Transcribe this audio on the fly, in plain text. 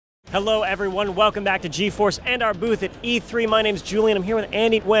Hello everyone, welcome back to GeForce and our booth at E3. My name's Julian, I'm here with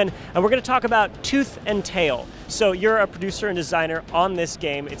Andy Nguyen, and we're going to talk about Tooth and Tail. So you're a producer and designer on this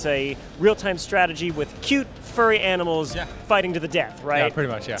game. It's a real-time strategy with cute, furry animals fighting to the death, right? Yeah,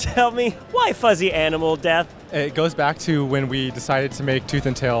 pretty much, yeah. Tell me, why fuzzy animal death? It goes back to when we decided to make Tooth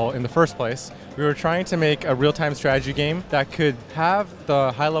and Tail in the first place. We were trying to make a real-time strategy game that could have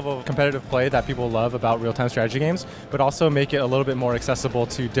the high level of competitive play that people love about real-time strategy games, but also make it a little bit more accessible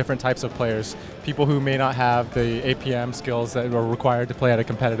to different types of players, people who may not have the APM skills that are required to play at a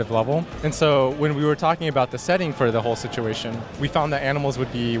competitive level. And so when we were talking about the setting for the whole situation, we found that animals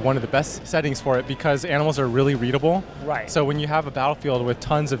would be one of the best settings for it because animals are really readable. Right. So when you have a battlefield with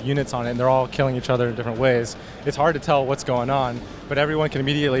tons of units on it and they're all killing each other in different ways, it's hard to tell what's going on, but everyone can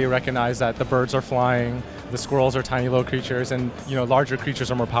immediately recognize that the birds are flying, the squirrels are tiny little creatures, and larger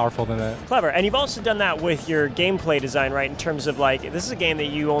creatures are more powerful than that. Clever, and you've also done that with your gameplay design, right? In terms of like, this is a game that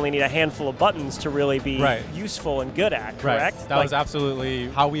you only need a handful of buttons to really be useful and good at, correct? Right. That was absolutely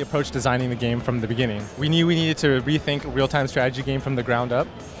how we approached designing the game from the beginning. We knew we needed to rethink a real-time strategy game from the ground up.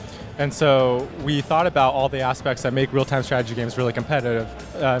 And so we thought about all the aspects that make real-time strategy games really competitive.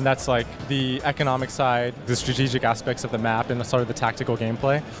 And that's like the economic side, the strategic aspects of the map, and sort of the tactical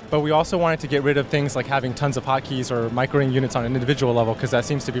gameplay. But we also wanted to get rid of things like having tons of hotkeys or microing units on an individual level, because that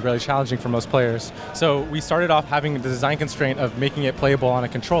seems to be really challenging for most players. So we started off having the design constraint of making it playable on a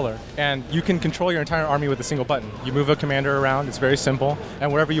controller. And you can control your entire army with a single button. You move a commander around, it's very simple,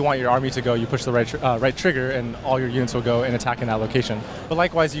 and wherever you want your army to go, you push the right trigger, and all your units will go and attack in that location. But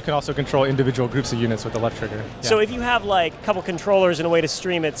likewise, you can also control individual groups of units with the left trigger. Yeah. So if you have like a couple controllers and a way to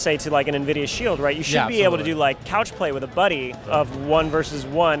stream it, say to like an NVIDIA Shield, right? You should be able to do like couch play with a buddy of 1 versus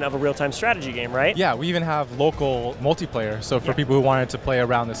 1 of a real-time strategy game, right? Yeah, we even have local multiplayer. So for people who wanted to play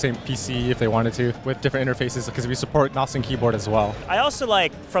around the same PC if they wanted to, with different interfaces, because we support mouse and keyboard as well. I also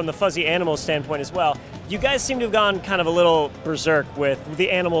like, from the fuzzy animal standpoint as well, you guys seem to have gone kind of a little berserk with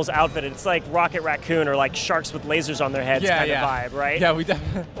the animals outfitted. It's like Rocket Raccoon or like sharks with lasers on their heads kind of vibe, right?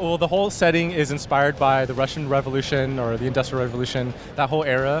 Yeah, well, the whole setting is inspired by the Russian Revolution or the Industrial Revolution, that whole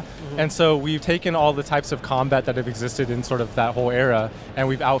era. And so we've taken all the types of combat that have existed in sort of that whole era, and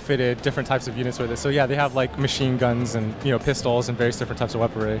we've outfitted different types of units with it. So yeah, they have like machine guns and pistols and various different types of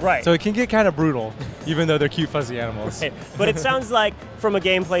weaponry. Right. So it can get kind of brutal, even though they're cute fuzzy animals. Right. But it sounds like, from a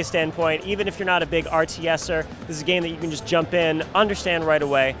gameplay standpoint, even if you're not a big RTSer, this is a game that you can just jump in, understand right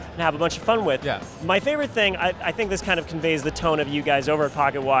away, and have a bunch of fun with. Yeah. My favorite thing, I think this kind of conveys the tone of you guys over at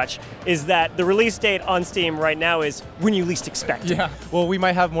Pocketwatch, is that the release date on Steam right now is when you least expect it. Yeah, well, we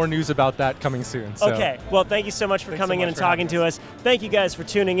might have more news about that coming soon. So. Okay, well, thank you so much for coming in and talking to us. Thank you guys for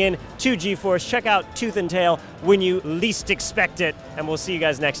tuning in to GeForce. Check out Tooth and Tail when you least expect it, and we'll see you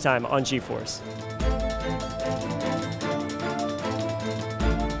guys next time on GeForce.